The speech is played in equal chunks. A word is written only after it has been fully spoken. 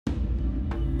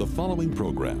The following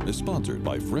program is sponsored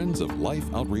by Friends of Life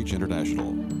Outreach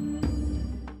International.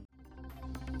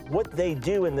 What they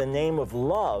do in the name of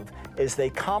love is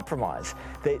they compromise.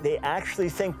 They actually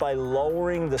think by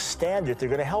lowering the standard, they're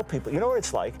going to help people. You know what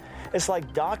it's like? It's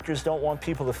like doctors don't want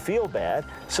people to feel bad.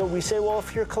 So we say, well,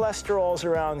 if your cholesterol's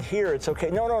around here, it's okay.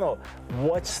 No.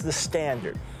 What's the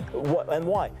standard? And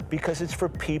why? Because it's for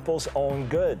people's own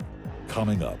good.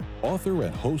 Coming up, author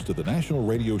and host of the national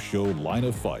radio show Line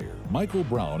of Fire, Michael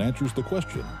Brown answers the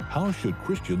question, how should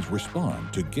Christians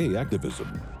respond to gay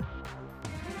activism?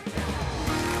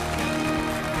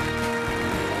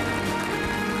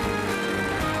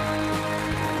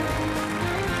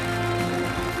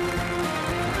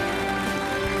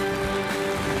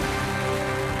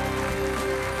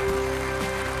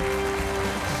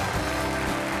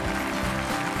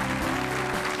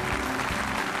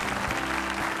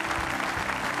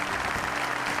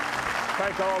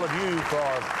 Thank all of you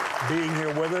for being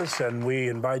here with us, and we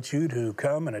invite you to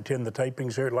come and attend the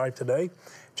tapings here at Life Today.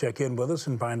 Check in with us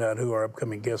and find out who our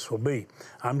upcoming guests will be.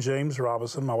 I'm James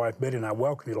Robison. My wife Betty and I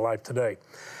welcome you to Life Today.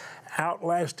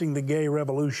 Outlasting the Gay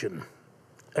Revolution,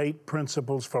 8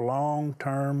 Principles for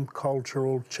Long-Term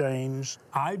Cultural Change.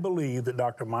 I believe that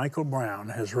Dr. Michael Brown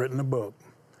has written a book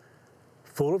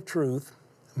full of truth,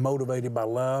 motivated by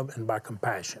love and by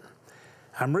compassion.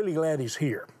 I'm really glad he's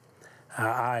here.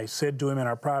 I said to him in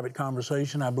our private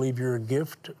conversation, I believe you're a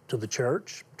gift to the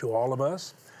church, to all of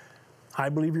us. I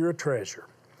believe you're a treasure.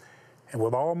 And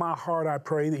with all my heart, I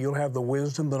pray that you'll have the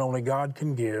wisdom that only God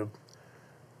can give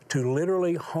to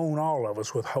literally hone all of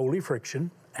us with holy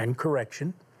friction and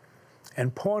correction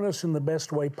and point us in the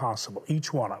best way possible,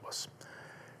 each one of us.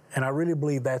 And I really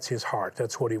believe that's his heart.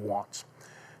 That's what he wants.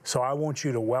 So I want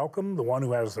you to welcome the one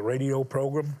who has the radio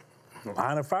program,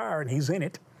 Line of Fire, and he's in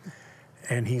it.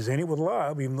 And he's in it with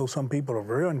love, even though some people are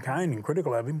very unkind and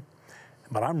critical of him.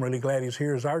 But I'm really glad he's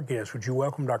here as our guest. Would you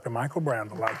welcome Dr. Michael Brown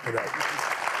to Life Today?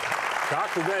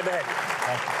 Doctor, glad to have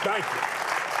you. Thank you.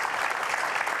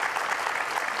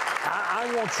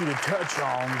 I want you to touch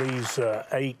on these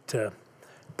 8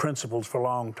 principles for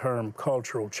long-term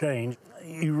cultural change.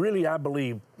 You really, I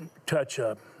believe, touch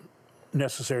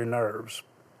necessary nerves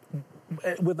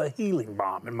with a healing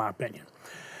balm, in my opinion.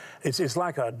 It's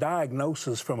like a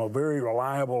diagnosis from a very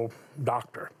reliable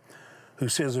doctor who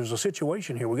says there's a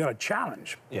situation here, we got a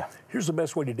challenge. Yeah. Here's the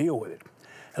best way to deal with it.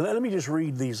 And let me just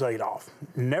read these 8 off.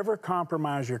 Never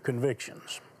compromise your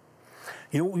convictions.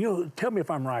 You know, tell me if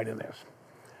I'm right in this.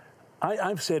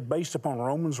 I've said, based upon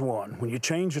Romans 1, when you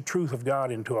change the truth of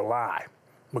God into a lie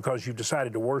because you've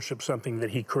decided to worship something that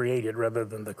he created rather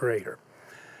than the creator,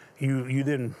 you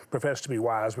then profess to be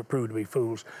wise but prove to be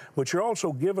fools. But you're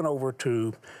also given over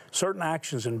to certain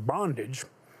actions in bondage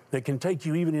that can take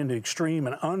you even into extreme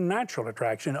and unnatural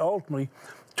attraction, ultimately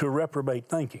to reprobate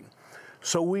thinking.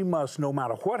 So we must, no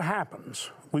matter what happens,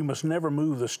 we must never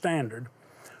move the standard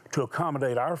to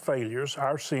accommodate our failures,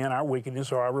 our sin, our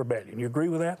wickedness, or our rebellion. You agree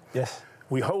with that? Yes.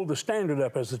 We hold the standard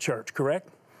up as the church, correct?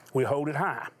 We hold it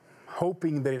high,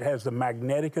 hoping that it has the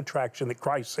magnetic attraction that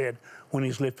Christ said when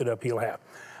he's lifted up, he'll have.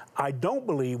 I don't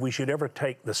believe we should ever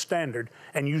take the standard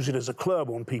and use it as a club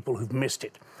on people who've missed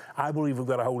it. I believe we've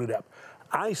got to hold it up.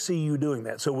 I see you doing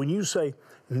that. So when you say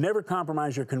never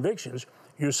compromise your convictions,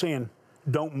 you're saying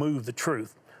don't move the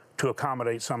truth to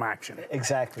accommodate some action.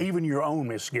 Exactly. Even your own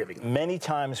misgiving. Many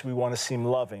times we want to seem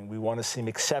loving, we want to seem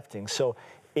accepting. So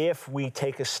if we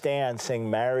take a stand saying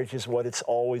marriage is what it's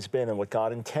always been and what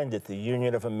God intended, the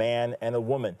union of a man and a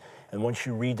woman, and once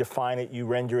you redefine it, you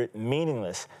render it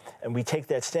meaningless, and we take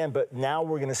that stand, but now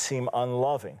we're going to seem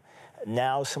unloving.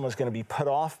 Now someone's going to be put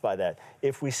off by that.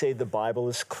 If we say the Bible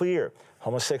is clear,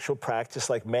 homosexual practice,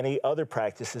 like many other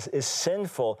practices, is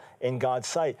sinful in God's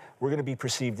sight, we're going to be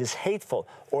perceived as hateful.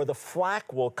 Or the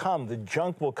flack will come, the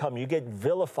junk will come, you get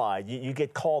vilified, you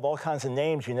get called all kinds of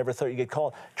names you never thought you'd get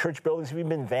called. Church buildings have even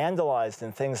been vandalized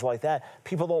and things like that.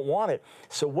 People don't want it.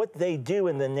 So what they do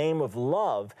in the name of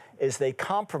love is they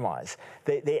compromise.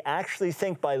 They actually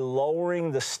think by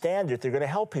lowering the standard, they're going to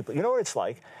help people. You know what it's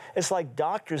like? It's like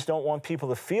doctors don't want people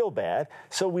to feel bad.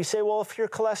 So we say, well, if your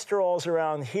cholesterol's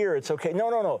around here, it's okay.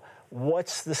 No.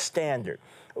 What's the standard?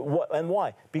 And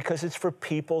why? Because it's for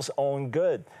people's own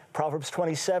good. Proverbs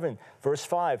 27, verse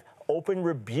 5, open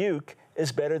rebuke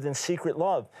is better than secret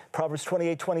love. Proverbs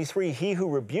 28:23, he who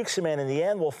rebukes a man in the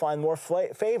end will find more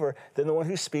favor than the one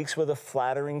who speaks with a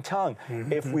flattering tongue.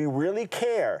 Mm-hmm. If we really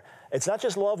care, it's not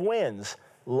just love wins,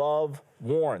 love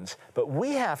warns. But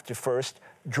we have to first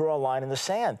draw a line in the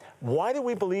sand. Why do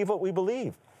we believe what we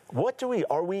believe?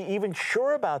 Are we even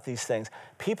sure about these things?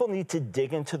 People need to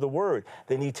dig into the Word.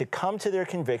 They need to come to their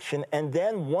conviction, and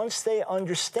then once they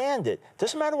understand it,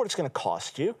 doesn't matter what it's going to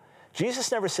cost you.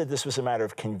 Jesus never said this was a matter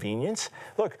of convenience.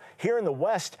 Look, here in the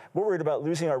West, we're worried about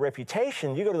losing our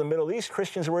reputation. You go to the Middle East,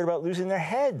 Christians are worried about losing their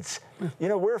heads. You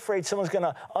know, we're afraid someone's going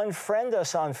to unfriend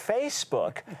us on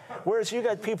Facebook. Whereas you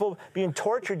got people being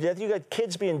tortured to death, you got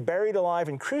kids being buried alive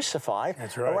and crucified.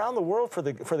 That's right. Around the world for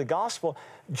the gospel.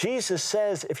 Jesus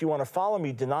says, if you want to follow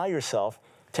me, deny yourself,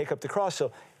 take up the cross.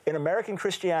 So in American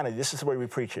Christianity, this is the way we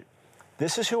preach it.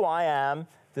 This is who I am.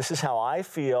 This is how I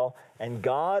feel, and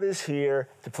God is here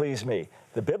to please me.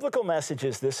 The biblical message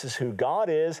is this is who God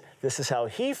is, this is how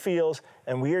he feels,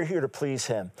 and we are here to please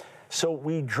him. So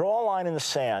we draw a line in the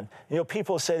sand. You know,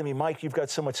 people say to me, Mike, you've got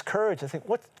so much courage. I think,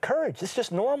 what courage? This is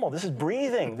just normal. This is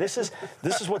breathing. This is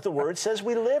what the Word says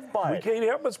we live by. We can't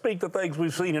help but speak the things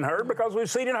we've seen and heard because we've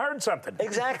seen and heard something.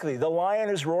 Exactly. The lion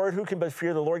has roared. Who can but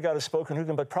fear? The Lord God has spoken. Who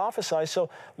can but prophesy? So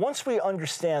once we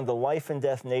understand the life and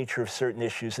death nature of certain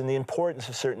issues and the importance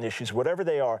of certain issues, whatever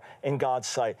they are in God's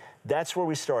sight, that's where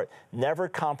we start. Never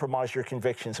compromise your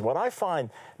convictions. And what I find,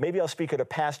 maybe I'll speak at a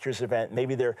pastor's event.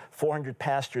 Maybe there are 400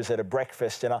 pastors at a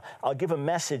breakfast, and I'll give a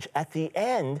message. At the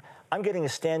end, I'm getting a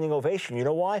standing ovation. You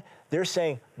know why? They're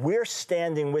saying, we're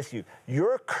standing with you.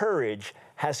 Your courage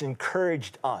has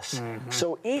encouraged us. Mm-hmm.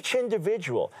 So each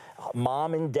individual,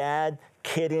 mom and dad,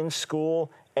 kid in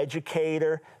school,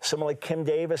 educator, someone like Kim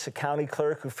Davis, a county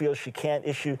clerk who feels she can't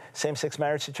issue same-sex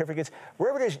marriage certificates,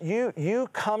 wherever it is, you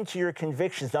come to your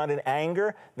convictions, not in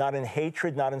anger, not in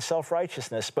hatred, not in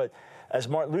self-righteousness, but as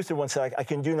Martin Luther once said, I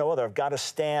can do no other. I've got to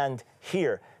stand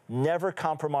here. Never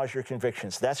compromise your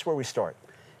convictions. That's where we start.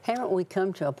 Haven't we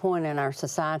come to a point in our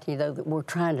society, though, that we're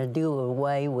trying to do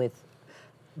away with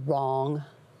wrong?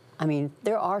 I mean,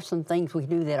 there are some things we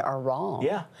do that are wrong.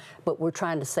 Yeah. But we're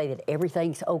trying to say that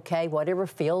everything's okay, whatever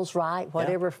feels right,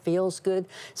 whatever feels good.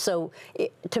 So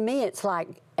to me, it's like,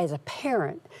 as a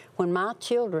parent, when my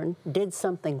children did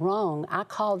something wrong, I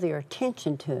called their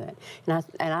attention to it.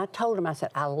 And I told them, I said,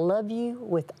 I love you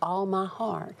with all my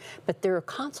heart, but there are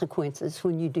consequences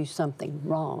when you do something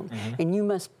wrong. Mm-hmm. And you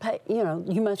must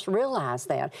you must realize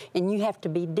that. And you have to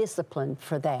be disciplined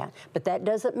for that. But that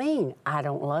doesn't mean I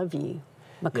don't love you.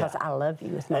 Because I love you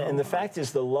with my and the fact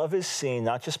is, the love is seen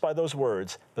not just by those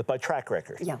words, but by track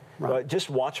record. Yeah, right.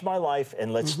 Just watch my life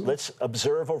and let's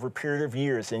observe over a period of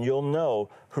years, and you'll know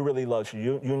who really loves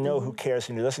you. You know who cares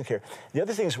and who doesn't care. The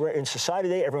other thing is, we're in society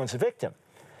today, everyone's a victim.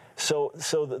 So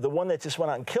the one that just went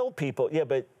out and killed people, yeah,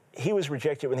 but he was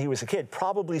rejected when he was a kid,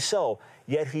 probably so,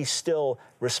 yet he's still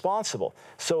responsible.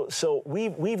 So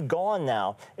we've gone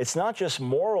now, it's not just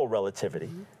moral relativity,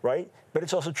 right? But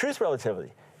it's also truth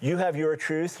relativity. You have your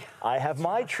truth, I have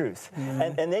my truth.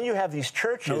 Mm-hmm. And then you have these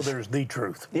churches. No, there's the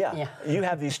truth. Yeah. You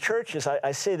have these churches,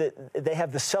 I say that they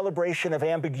have the celebration of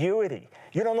ambiguity.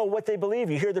 You don't know what they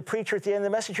believe. You hear the preacher at the end of the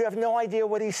message, you have no idea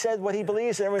what he said, what he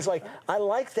believes, and everyone's like, I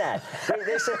like that.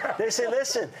 They say,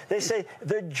 listen,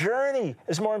 the journey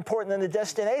is more important than the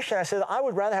destination. I said, I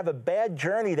would rather have a bad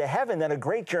journey to heaven than a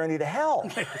great journey to hell.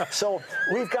 So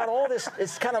we've got all this,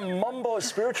 it's kind of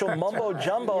spiritual mumbo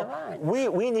jumbo. Right.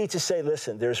 We need to say,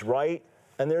 listen, there's right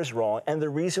and there's wrong. And the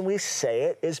reason we say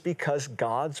it is because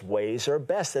God's ways are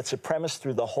best. That's a premise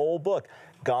through the whole book.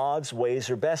 God's ways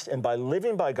are best. And by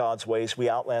living by God's ways, we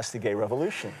outlast the gay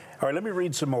revolution. All right, let me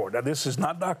read some more. Now, this is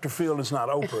not Dr. Phil, it's not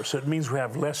Oprah, so it means we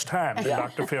have less time than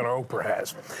Dr. Phil or Oprah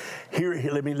has. Here,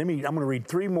 I'm going to read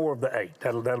 3 more of the 8.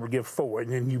 That'll give 4,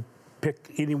 and then you pick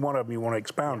any one of them you want to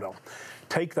expound on.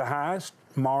 Take the highest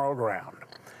moral ground.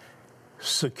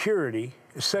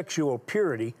 Sexual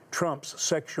purity trumps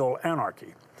sexual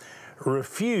anarchy.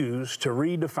 Refuse to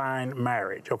redefine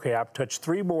marriage. Okay, I've touched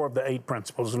 3 more of the 8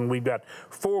 principles, and we've got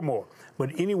 4 more.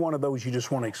 But any one of those you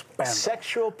just want to expand on.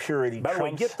 Sexual purity trumps... By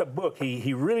the way, get the book.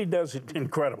 He really does it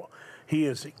incredible. He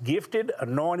is gifted,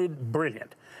 anointed,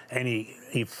 brilliant, and he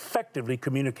effectively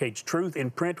communicates truth in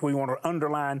print. We want to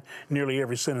underline nearly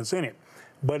every sentence in it.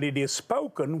 But it is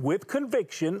spoken with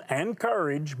conviction and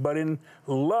courage, but in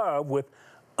love with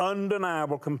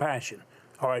undeniable compassion.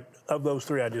 All right, of those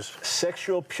 3,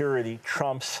 Sexual purity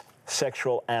trumps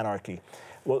sexual anarchy.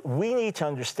 What we need to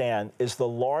understand is the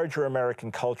larger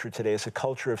American culture today is a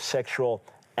culture of sexual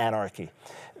anarchy.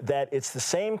 That it's the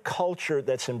same culture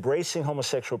that's embracing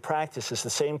homosexual practice, is the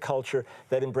same culture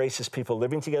that embraces people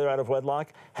living together out of wedlock,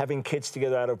 having kids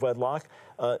together out of wedlock,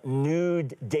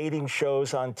 nude dating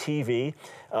shows on TV,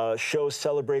 shows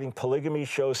celebrating polygamy,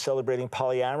 shows celebrating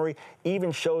polyamory,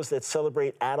 even shows that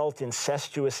celebrate adult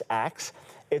incestuous acts.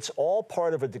 It's all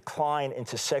part of a decline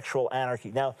into sexual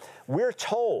anarchy. Now, we're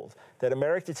told that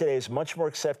America today is much more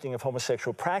accepting of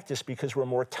homosexual practice because we're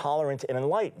more tolerant and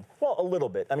enlightened. Well, a little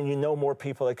bit. I mean, you know more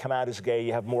people that come out as gay,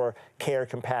 you have more care,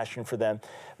 compassion for them.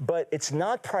 But it's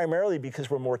not primarily because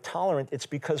we're more tolerant, it's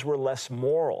because we're less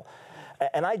moral.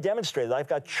 And I demonstrated, I've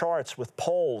got charts with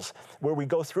polls where we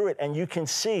go through it, and you can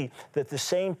see that the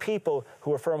same people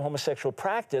who affirm homosexual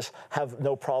practice have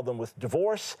no problem with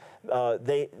divorce.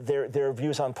 Their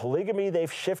views on polygamy,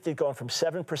 they've shifted, going from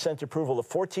 7% approval to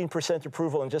 14%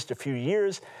 approval in just a few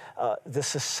years. The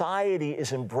society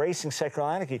is embracing sexual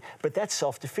anarchy, but that's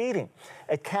self-defeating.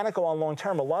 It cannot go on long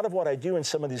term. A lot of what I do in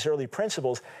some of these early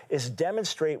principles is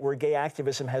demonstrate where gay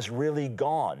activism has really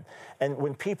gone. And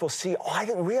when people see, oh, I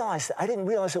didn't realize that. I didn't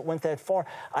realize it went that far.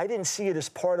 I didn't see it as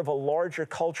part of a larger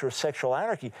culture of sexual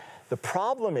anarchy. The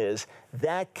problem is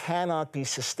that cannot be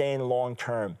sustained long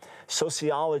term.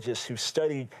 Sociologists who've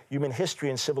studied human history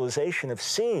and civilization have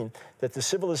seen that the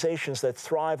civilizations that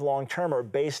thrive long term are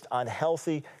based on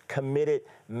healthy, committed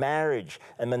marriage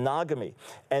and monogamy.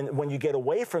 And when you get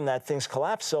away from that, things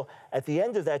collapse. So at the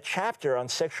end of that chapter on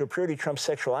sexual purity trumps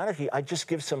sexual anarchy, I just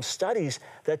give some studies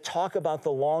that talk about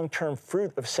the long-term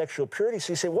fruit of sexual purity.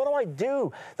 So you say, what do I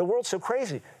do? The world's so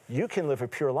crazy. You can live a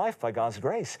pure life by God's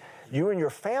grace. You and your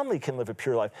family can live a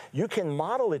pure life. You can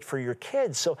model it for your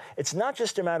kids. So it's not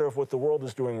just a matter of what the world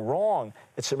is doing wrong.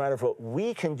 It's a matter of what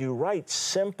we can do right,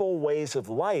 simple ways of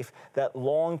life that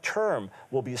long-term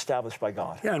will be established by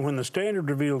God. Yeah, and when the standard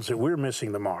reveals that we're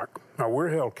missing the mark, or we're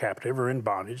held captive or in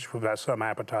bondage by some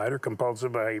appetite or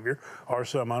compulsive behavior or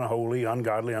some unholy,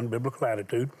 ungodly, unbiblical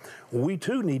attitude, we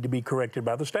too need to be corrected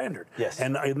by the standard. Yes.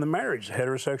 And in the marriage,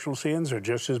 heterosexual sins are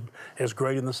just as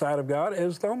great in the sight of God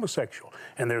as the homosexual.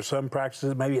 And there's some practices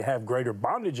that maybe have greater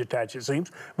bondage attached, it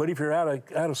seems, but if you're out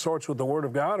of sorts with the Word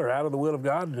of God or out of the will of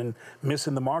God and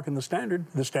missing the mark and the standard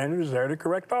is there to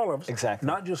correct all of us. Exactly.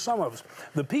 Not just some of us.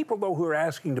 The people, though, who are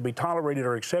asking to be tolerated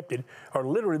or accepted are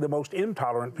literally the most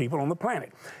intolerant people on the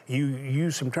planet. You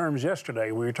used some terms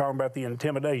yesterday. We were talking about the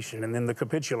intimidation and then the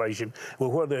capitulation.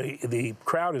 Well, where the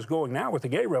crowd is going now with the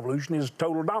gay revolution is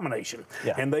total domination.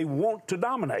 Yeah. And they want to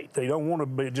dominate. They don't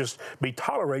want to just be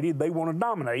tolerated. They want to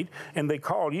dominate. And they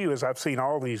call you, as I've seen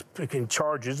all these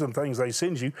charges and things they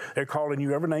send you, they're calling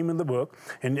you every name in the book.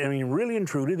 And I mean, really and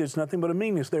truly, it's nothing but a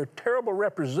meanness. They're terrible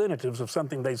representatives of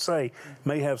something they say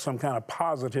may have some kind of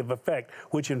positive effect,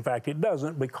 which in fact it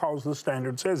doesn't because the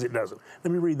standard says it doesn't.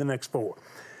 Let me read the next four.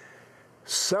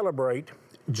 Celebrate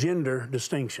gender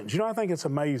distinctions. You know, I think it's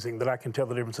amazing that I can tell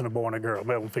the difference in a boy and a girl,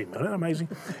 male and female. Isn't that amazing?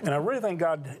 And I really think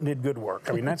God did good work.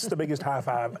 I mean, that's the biggest high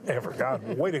five ever.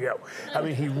 God, way to go. I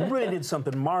mean, he really did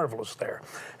something marvelous there.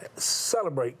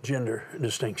 Celebrate gender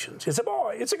distinctions. It's a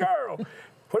boy, it's a girl.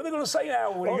 What are they going to say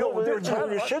now? When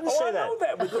You shouldn't say that.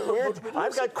 I know that.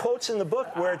 I've got quotes in the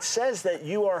book where it says that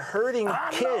you are hurting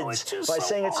kids by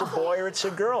saying it's a boy or it's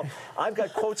a girl. I've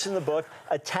got quotes in the book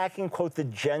attacking, quote, the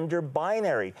gender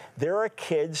binary. There are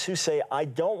kids who say, I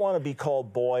don't want to be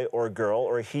called boy or girl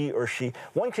or he or she.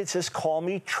 One kid says, call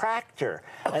me tractor.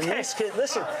 Okay. And these kids,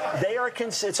 listen, they are,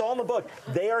 it's all in the book,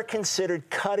 they are considered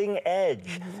cutting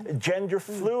edge, gender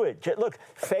fluid. Look,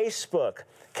 Facebook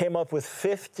came up with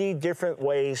 50 different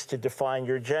ways to define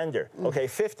your gender. Okay,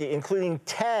 50, including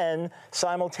 10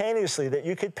 simultaneously that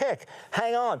you could pick.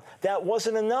 Hang on, that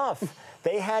wasn't enough.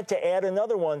 They had to add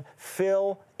another one,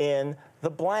 fill in the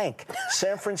blank.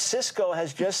 San Francisco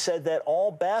has just said that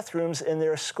all bathrooms in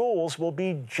their schools will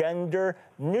be gender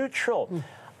neutral.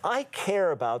 I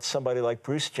care about somebody like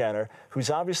Bruce Jenner,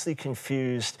 who's obviously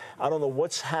confused. I don't know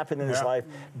what's happened in his life,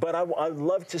 but I'd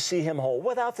love to see him whole,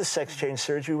 without the sex change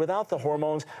surgery, without the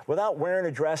hormones, without wearing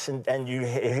a dress, and you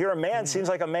hear a man, seems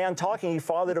like a man talking, he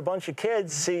fathered a bunch of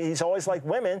kids, see, he's always like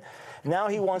women. Now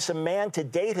he wants a man to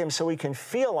date him so he can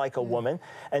feel like a woman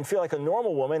and feel like a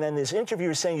normal woman, and his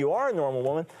interviewer is saying you are a normal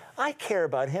woman. I care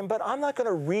about him, but I'm not going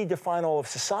to redefine all of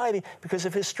society because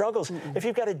of his struggles. If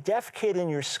you've got a deaf kid in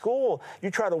your school, you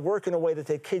try to work in a way that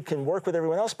that kid can work with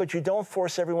everyone else, but you don't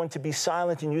force everyone to be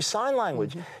silent and use sign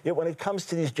language. Yet when it comes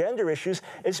to these gender issues,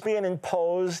 it's being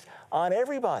imposed on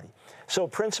everybody. So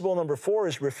principle number 4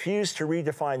 is refuse to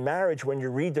redefine marriage. When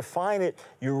you redefine it,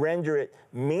 you render it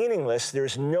meaningless.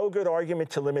 There's no good argument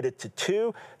to limit it to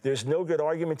 2. There's no good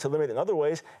argument to limit it in other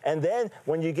ways. And then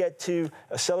when you get to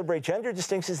celebrate gender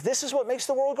distinctions, this is what makes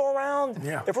the world go around.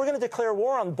 Yeah. If we're going to declare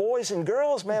war on boys and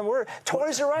girls, man, we're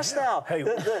Toys R Us now. Hey,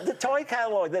 the toy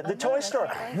catalog, the toy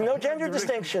store, no gender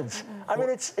distinctions. I mean,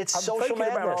 it's social madness. I'm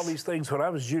thinking about all these things when I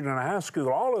was junior in high school.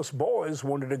 All us boys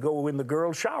wanted to go in the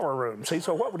girls' shower room. See,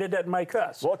 so what did that make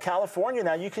us? Well, California,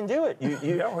 now you can do it.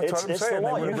 It's the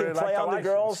law. You can play on the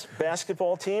girls'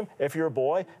 basketball team if you're a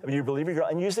boy, you believe your girl,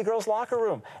 and use the girls' locker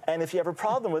room. And if you have a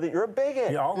problem with it, you're a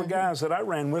bigot. Yeah, all the guys that I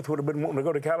ran with would have been wanting to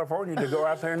go to California to go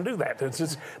out there and do that.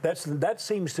 That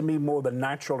seems to me more the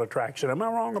natural attraction. Am I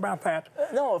wrong about that?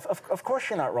 No, of course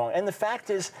you're not wrong. And the fact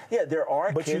is, yeah, there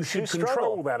are but kids you should who control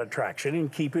struggle. that attraction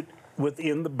and keep it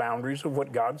within the boundaries of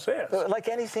what God says. Like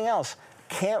anything else,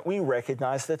 can't we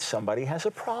recognize that somebody has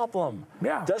a problem?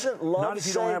 Yeah. Doesn't love Not if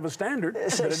you don't have a standard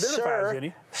that identifies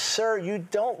any. Sir, you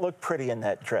don't look pretty in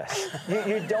that dress.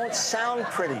 You don't sound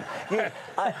pretty.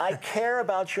 I care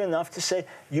about you enough to say,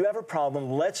 you have a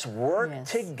problem. Let's work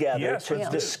together to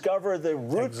discover the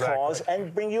root cause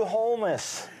and bring you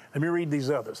wholeness. Let me read these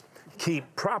others.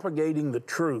 Keep propagating the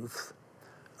truth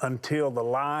until the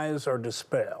lies are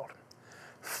dispelled.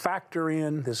 Factor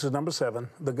in, this is number 7,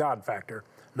 the God factor.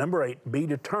 Number 8, be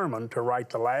determined to write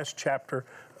the last chapter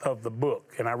of the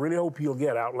book. And I really hope you'll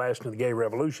get Outlasting the Gay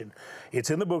Revolution.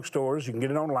 It's in the bookstores. You can get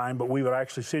it online, but we would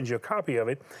actually send you a copy of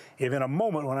it if in a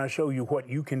moment when I show you what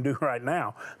you can do right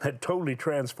now that totally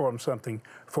transforms something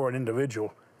for an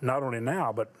individual, not only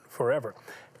now, but forever.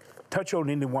 Touch on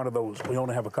any one of those. We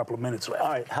only have a couple of minutes left. All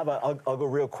right, how about, I'll go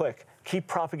real quick. Keep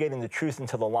propagating the truth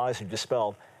until the lies are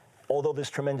dispelled. Although there's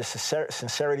tremendous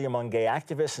sincerity among gay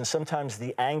activists, and sometimes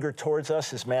the anger towards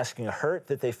us is masking a hurt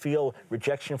that they feel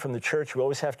rejection from the church, we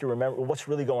always have to remember what's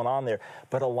really going on there.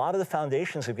 But a lot of the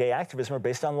foundations of gay activism are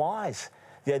based on lies.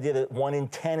 The idea that 1 in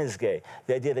 10 is gay,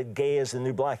 the idea that gay is the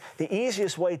new black. The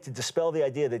easiest way to dispel the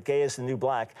idea that gay is the new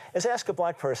black is ask a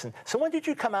black person, so when did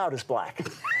you come out as black?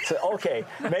 So, okay,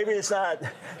 maybe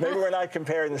we're not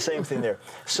comparing the same thing there.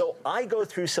 So I go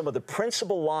through some of the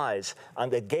principal lies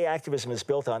that gay activism is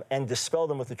built on and dispel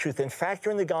them with the truth and factor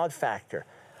in the God factor.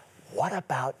 What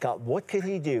about God? What could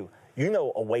he do? You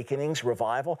know, awakenings,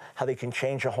 revival, how they can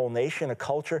change a whole nation, a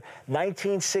culture.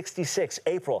 1966,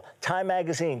 April, Time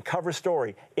magazine, cover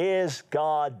story, Is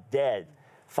God Dead?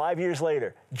 5 years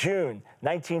later, June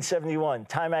 1971,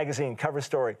 Time magazine, cover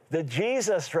story, The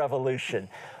Jesus Revolution.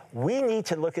 We need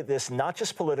to look at this not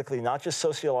just politically, not just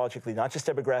sociologically, not just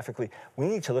demographically. We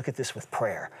need to look at this with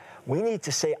prayer. We need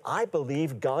to say, I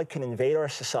believe God can invade our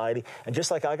society. And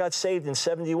just like I got saved in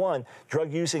 71,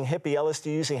 drug-using hippie,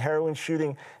 LSD-using,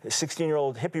 heroin-shooting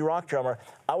 16-year-old hippie rock drummer,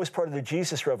 I was part of the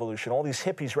Jesus Revolution. All these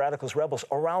hippies, radicals, rebels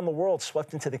around the world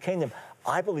swept into the kingdom.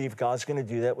 I believe God's going to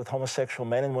do that with homosexual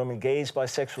men and women, gays,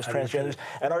 bisexuals, transgenders.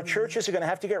 And our churches are going to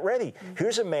have to get ready.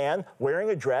 Here's a man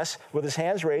wearing a dress with his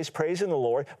hands raised, praising the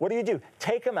Lord. What do?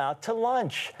 Take him out to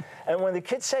lunch. And when the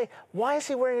kids say, why is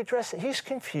he wearing a dress? He's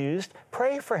confused.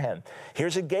 Pray for him.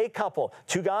 Here's a gay couple,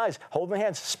 2 guys holding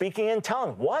hands, speaking in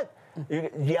tongue. What? You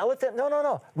yell at them?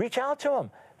 No. Reach out to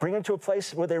them. Bring them to a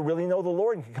place where they really know the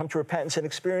Lord and can come to repentance and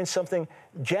experience something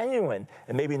genuine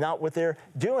and maybe not what they're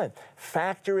doing.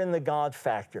 Factor in the God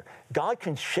factor. God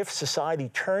can shift society,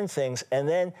 turn things, and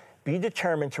then be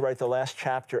determined to write the last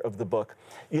chapter of the book.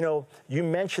 You know, you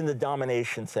mentioned the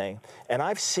domination thing, and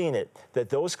I've seen it, that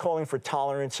those calling for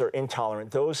tolerance are intolerant,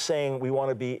 those saying we want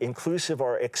to be inclusive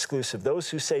are exclusive,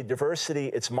 those who say diversity,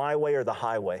 it's my way or the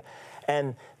highway.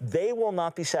 And they will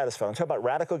not be satisfied. I'm talking about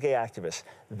radical gay activists.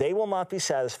 They will not be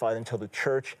satisfied until the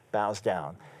church bows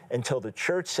down, until the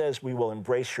church says we will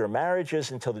embrace your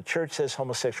marriages, until the church says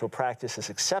homosexual practice is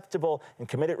acceptable in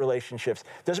committed relationships.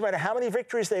 Doesn't matter how many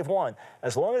victories they've won.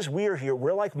 As long as we're here,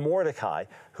 we're like Mordecai,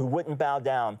 who wouldn't bow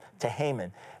down to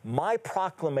Haman. My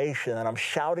proclamation, and I'm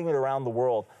shouting it around the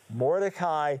world,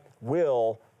 Mordecai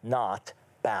will not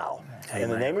bow. Amen. In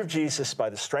the name of Jesus, by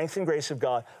the strength and grace of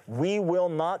God, we will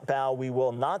not bow, we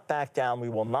will not back down, we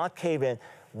will not cave in.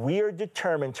 We are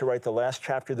determined to write the last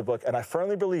chapter of the book, and I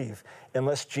firmly believe,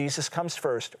 unless Jesus comes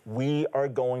first, we are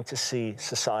going to see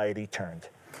society turned.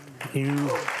 You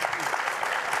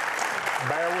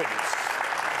bear witness.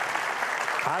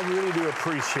 I really do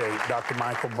appreciate Dr.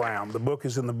 Michael Brown. The book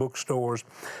is in the bookstores.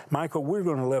 Michael, we're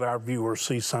going to let our viewers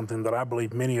see something that I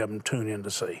believe many of them tune in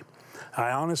to see.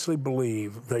 I honestly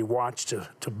believe they watch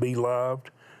to be loved,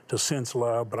 to sense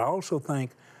love, but I also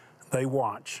think they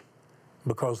watch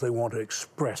because they want to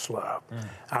express love.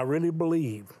 I really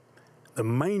believe the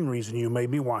main reason you may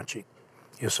be watching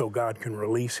is so God can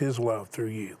release his love through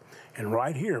you. And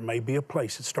right here may be a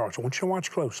place it starts. I want you to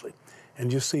watch closely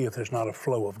and just see if there's not a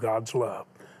flow of God's love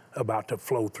about to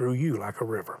flow through you like a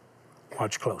river.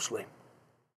 Watch closely.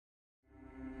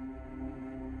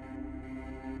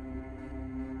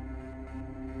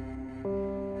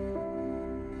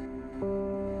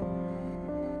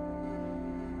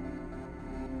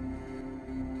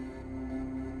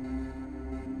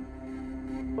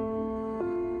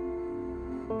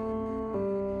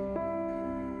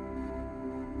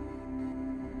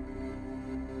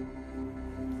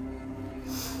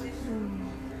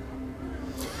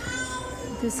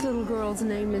 This little girl's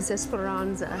name is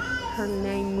Esperanza. Her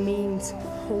name means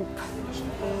hope.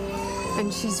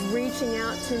 And she's reaching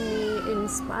out to me in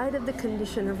spite of the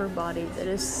condition of her body that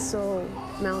is so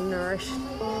malnourished.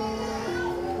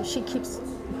 She keeps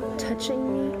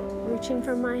touching me, reaching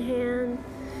for my hand.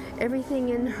 Everything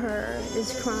in her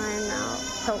is crying out,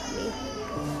 help me,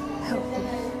 help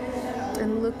me.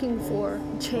 And looking for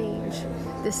change.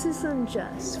 This is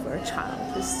unjust for a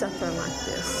child to suffer like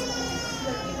this.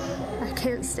 I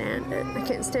can't stand it. I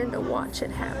can't stand to watch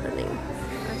it happening.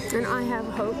 And I have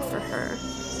hope for her.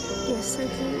 Yes, I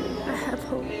do. I have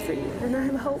hope for you. And I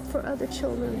have hope for other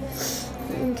children.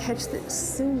 We can catch this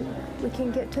sooner. We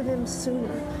can get to them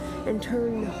sooner and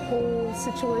turn the whole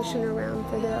situation around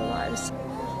for their lives.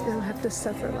 They don't have to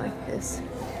suffer like this.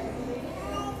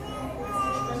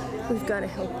 We've got to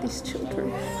help these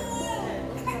children.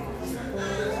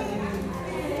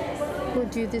 We'll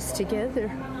do this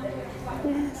together.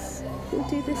 Yes, we'll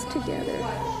do this together.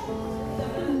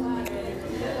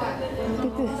 Look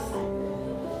at this.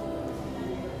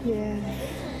 Yeah,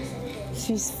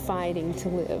 she's fighting to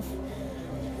live.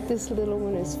 This little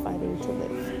one is fighting to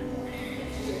live.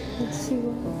 Yes, she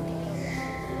will.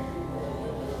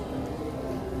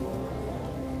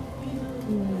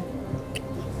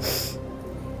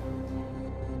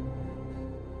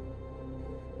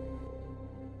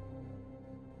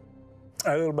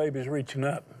 Our little baby's reaching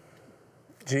up.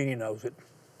 Jeannie knows it.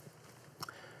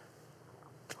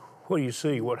 What do you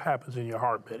see? What happens in your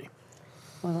heart, Betty?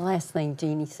 Well, the last thing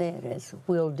Jeannie said is,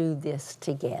 we'll do this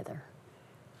together.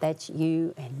 That's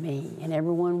you and me and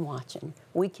everyone watching.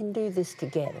 We can do this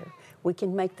together. We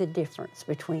can make the difference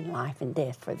between life and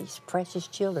death for these precious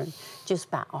children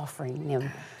just by offering them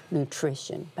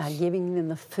nutrition, by giving them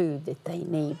the food that they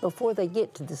need before they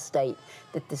get to the state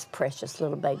that this precious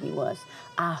little baby was.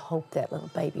 I hope that little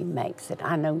baby makes it.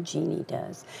 I know Jeannie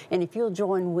does. And if you'll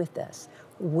join with us,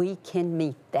 we can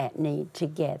meet that need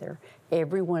together.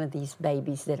 Every one of these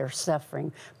babies that are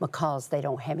suffering because they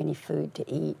don't have any food to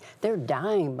eat, they're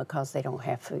dying because they don't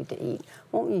have food to eat.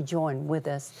 Won't you join with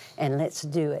us and let's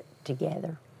do it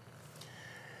together?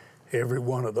 Every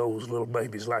one of those little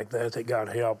babies like that got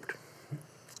helped,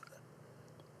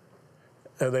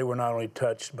 they were not only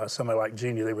touched by somebody like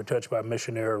Jeannie, they were touched by a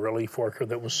missionary or relief worker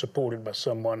that was supported by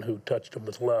someone who touched them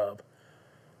with love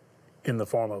in the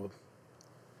form of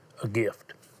a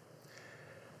gift.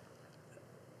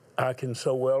 I can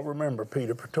so well remember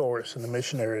Peter Pretorius and the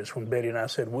missionaries when Betty and I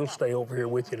said, we'll stay over here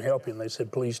with you and help you, and they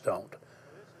said, please don't.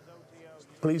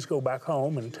 Please go back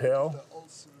home and tell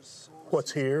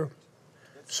what's here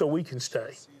so we can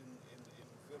stay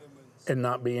and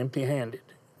not be empty-handed.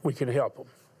 We can help them.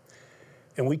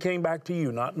 And we came back to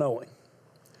you not knowing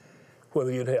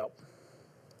whether you'd help.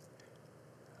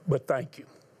 But thank you,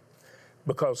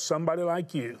 because somebody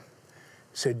like you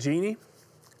said, Jeannie,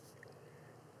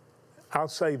 I'll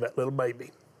save that little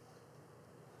baby.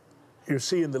 You're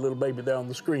seeing the little baby there on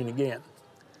the screen again.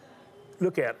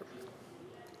 Look at her.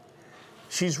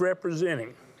 She's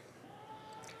representing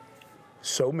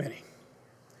so many.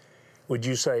 Would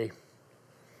you say,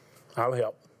 I'll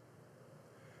help?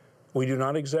 We do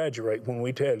not exaggerate when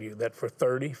we tell you that for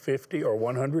 $30, $50, or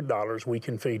 $100, we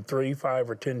can feed 3, 5,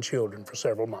 or 10 children for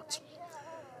several months.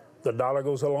 The dollar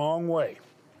goes a long way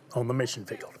on the mission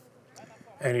field,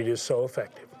 and it is so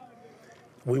effective.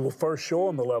 We will first show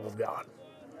them the love of God.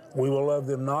 We will love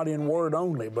them not in word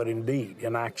only, but in deed,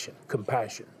 in action,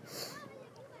 compassion.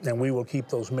 And we will keep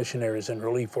those missionaries and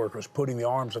relief workers putting the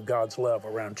arms of God's love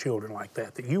around children like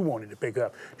that you wanted to pick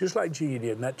up, just like Jeannie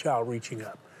did, and that child reaching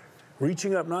up.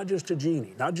 Reaching up not just to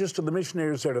Jeannie, not just to the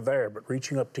missionaries that are there, but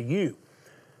reaching up to you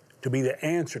to be the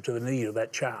answer to the need of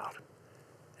that child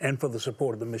and for the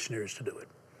support of the missionaries to do it.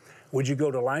 Would you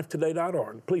go to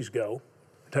lifetoday.org? Please go.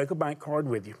 Take a bank card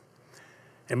with you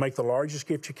and make the largest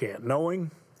gift you can,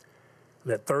 knowing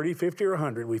that 30, 50, or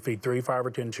 100, we feed 3, 5,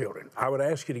 or 10 children. I would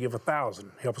ask you to give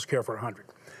 1,000, help us care for 100.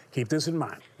 Keep this in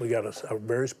mind. We got a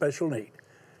very special need.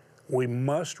 We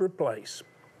must replace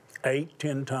 8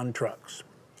 10-ton trucks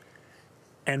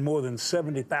and more than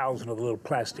 70,000 of the little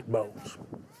plastic bowls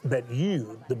that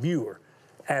you, the viewer,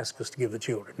 ask us to give the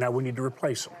children. Now we need to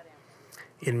replace them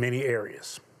in many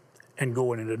areas and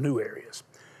going into new areas.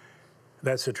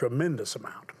 That's a tremendous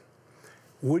amount.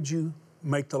 Would you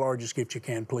make the largest gift you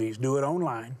can, please? Do it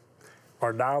online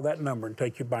or dial that number and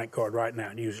take your bank card right now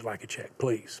and use it like a check,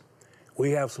 please.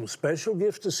 We have some special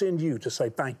gifts to send you to say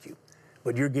thank you,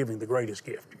 but you're giving the greatest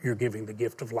gift. You're giving the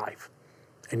gift of life,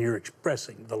 and you're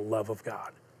expressing the love of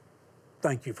God.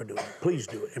 Thank you for doing it. Please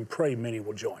do it, and pray many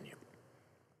will join you.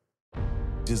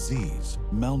 disease,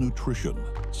 malnutrition,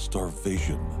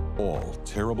 starvation, all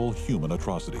terrible human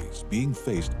atrocities being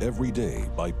faced every day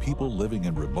by people living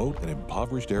in remote and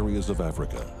impoverished areas of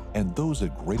Africa. And those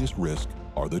at greatest risk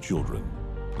are the children.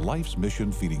 Life's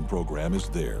Mission Feeding Program is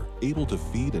there, able to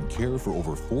feed and care for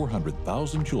over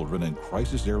 400,000 children in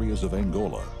crisis areas of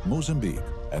Angola, Mozambique,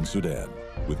 and Sudan.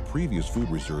 With previous food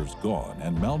reserves gone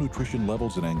and malnutrition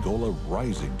levels in Angola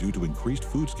rising due to increased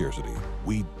food scarcity,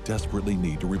 we desperately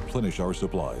need to replenish our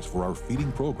supplies for our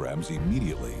feeding programs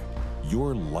immediately.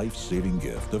 Your life-saving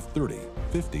gift of $30,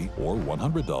 $50, or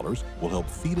 $100 will help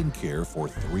feed and care for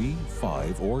 3,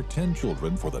 5, or 10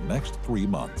 children for the next 3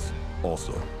 months.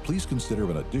 Also, please consider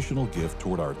an additional gift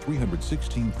toward our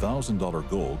 $316,000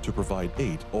 goal to provide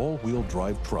 8 all-wheel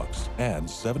drive trucks and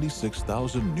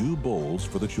 76,000 new bowls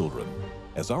for the children.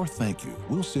 As our thank you,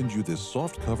 we'll send you this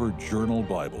soft-cover journal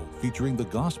Bible featuring the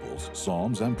Gospels,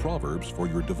 Psalms, and Proverbs for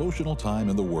your devotional time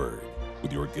in the Word.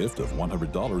 With your gift of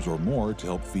 $100 or more to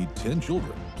help feed 10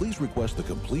 children, please request the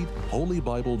complete Holy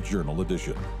Bible Journal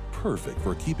Edition, perfect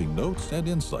for keeping notes and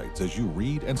insights as you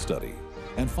read and study.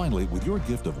 And finally, with your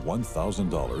gift of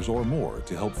 $1,000 or more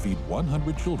to help feed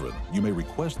 100 children, you may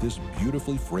request this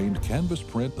beautifully framed canvas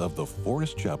print of The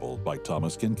Forest Chapel by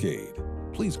Thomas Kincaid.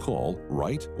 Please call,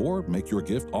 write, or make your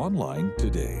gift online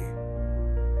today.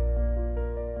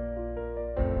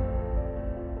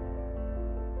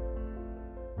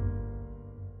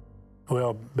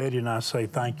 Well, Betty and I say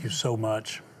thank you so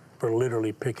much for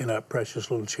literally picking up precious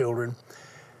little children.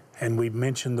 And we've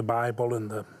mentioned the Bible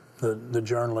and the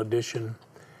journal edition,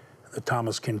 the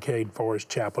Thomas Kincaid Forest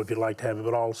Chapel, if you'd like to have it.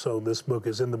 But also, this book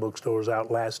is in the bookstores,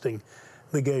 Outlasting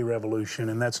the Gay Revolution,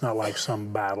 and that's not like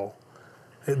some battle.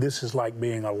 This is like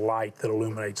being a light that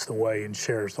illuminates the way and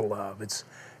shares the love. It's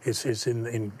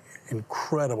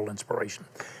incredible inspiration.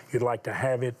 You'd like to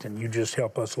have it, and you just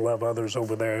help us love others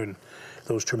over there in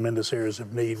those tremendous areas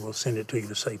of need. We'll send it to you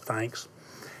to say thanks.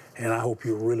 And I hope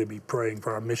you'll really be praying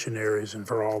for our missionaries and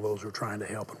for all those who are trying to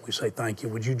help. And we say thank you.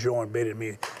 Would you join Betty and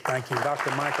me? Thank you, Dr.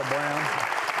 Michael Brown.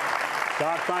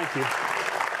 Doc, thank you.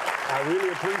 I really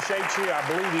appreciate you. I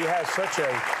believe he has such a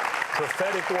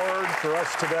prophetic word for us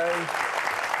today,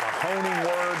 a honing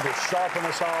word to sharpen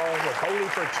us all with holy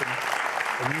friction.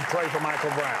 And you pray for Michael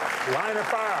Brown. Line of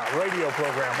Fire radio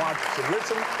program. Watch and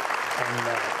listen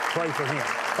and pray for him.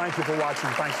 Thank you for watching.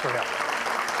 Thanks for helping.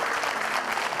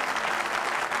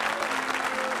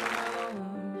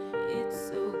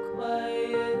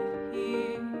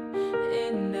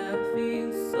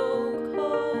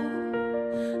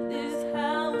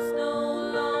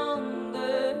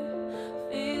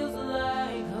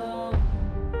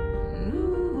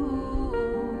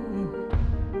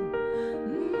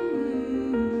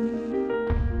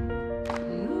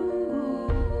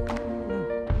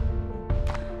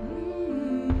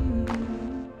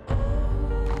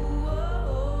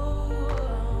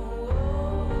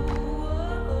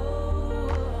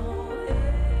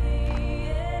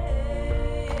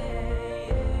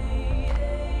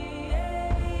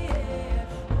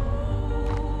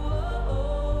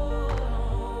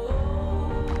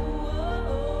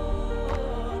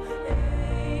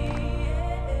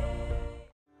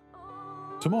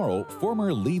 Tomorrow,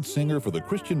 former lead singer for the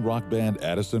Christian rock band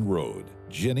Addison Road,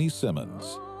 Jenny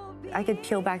Simmons. I could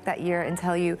peel back that year and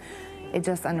tell you it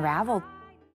just unraveled.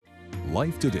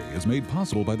 Life Today is made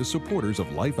possible by the supporters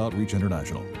of Life Outreach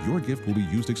International. Your gift will be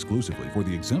used exclusively for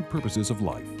the exempt purposes of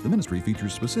life. The ministry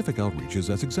features specific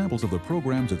outreaches as examples of the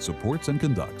programs it supports and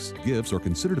conducts. Gifts are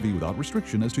considered to be without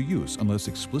restriction as to use unless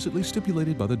explicitly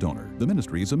stipulated by the donor. The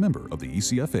ministry is a member of the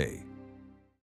ECFA.